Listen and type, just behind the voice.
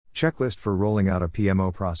Checklist for rolling out a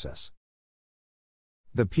PMO process.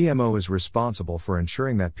 The PMO is responsible for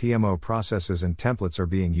ensuring that PMO processes and templates are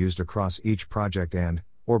being used across each project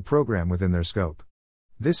or program within their scope.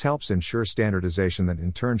 This helps ensure standardization that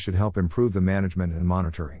in turn should help improve the management and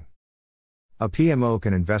monitoring. A PMO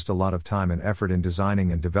can invest a lot of time and effort in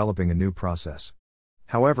designing and developing a new process.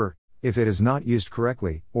 However, if it is not used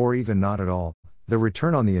correctly, or even not at all, the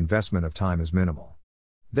return on the investment of time is minimal.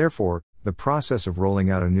 Therefore, the process of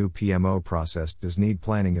rolling out a new PMO process does need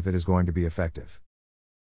planning if it is going to be effective.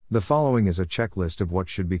 The following is a checklist of what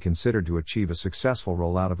should be considered to achieve a successful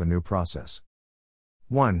rollout of a new process.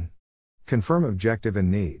 1. Confirm objective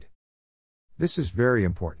and need. This is very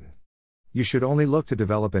important. You should only look to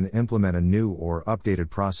develop and implement a new or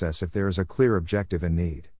updated process if there is a clear objective and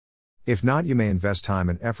need. If not, you may invest time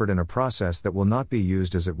and effort in a process that will not be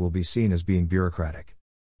used as it will be seen as being bureaucratic.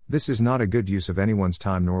 This is not a good use of anyone's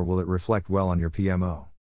time, nor will it reflect well on your PMO.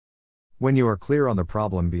 When you are clear on the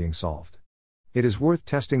problem being solved, it is worth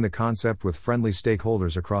testing the concept with friendly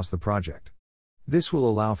stakeholders across the project. This will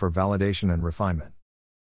allow for validation and refinement.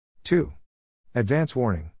 2. Advance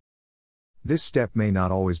warning. This step may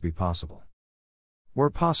not always be possible. Where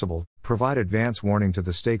possible, provide advance warning to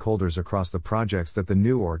the stakeholders across the projects that the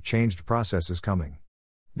new or changed process is coming.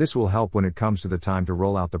 This will help when it comes to the time to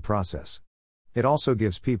roll out the process. It also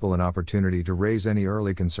gives people an opportunity to raise any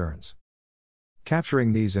early concerns.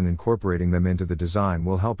 Capturing these and incorporating them into the design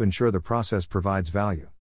will help ensure the process provides value.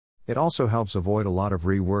 It also helps avoid a lot of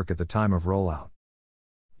rework at the time of rollout.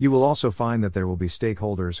 You will also find that there will be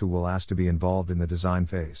stakeholders who will ask to be involved in the design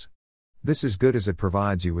phase. This is good as it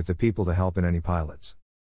provides you with the people to help in any pilots.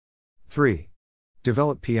 3.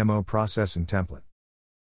 Develop PMO process and template.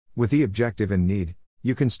 With the objective and need,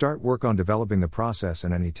 you can start work on developing the process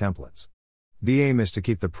and any templates. The aim is to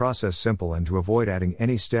keep the process simple and to avoid adding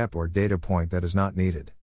any step or data point that is not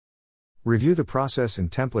needed. Review the process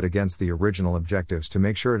and template against the original objectives to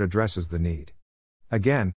make sure it addresses the need.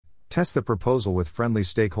 Again, test the proposal with friendly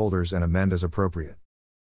stakeholders and amend as appropriate.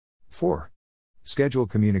 4. Schedule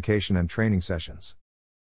communication and training sessions.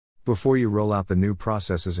 Before you roll out the new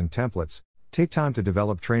processes and templates, take time to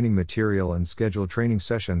develop training material and schedule training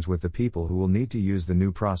sessions with the people who will need to use the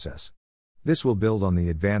new process. This will build on the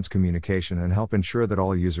advanced communication and help ensure that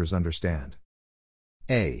all users understand.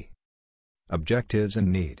 A. Objectives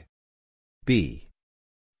and need. B.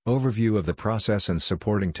 Overview of the process and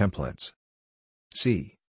supporting templates.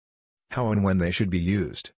 C. How and when they should be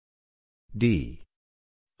used. D.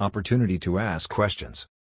 Opportunity to ask questions.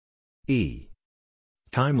 E.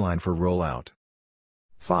 Timeline for rollout.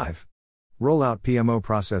 5. Rollout PMO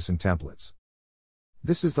process and templates.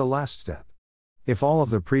 This is the last step. If all of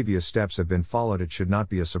the previous steps have been followed, it should not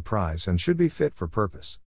be a surprise and should be fit for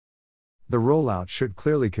purpose. The rollout should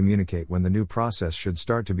clearly communicate when the new process should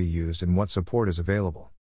start to be used and what support is available.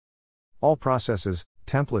 All processes,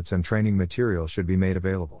 templates and training material should be made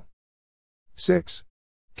available. 6.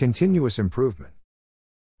 Continuous improvement.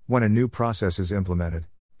 When a new process is implemented,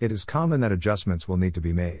 it is common that adjustments will need to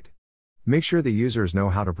be made. Make sure the users know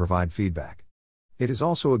how to provide feedback. It is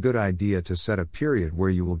also a good idea to set a period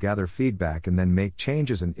where you will gather feedback and then make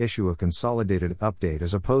changes and issue a consolidated update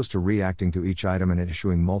as opposed to reacting to each item and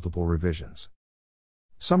issuing multiple revisions.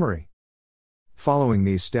 Summary. Following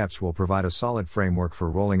these steps will provide a solid framework for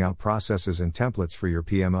rolling out processes and templates for your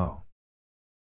PMO.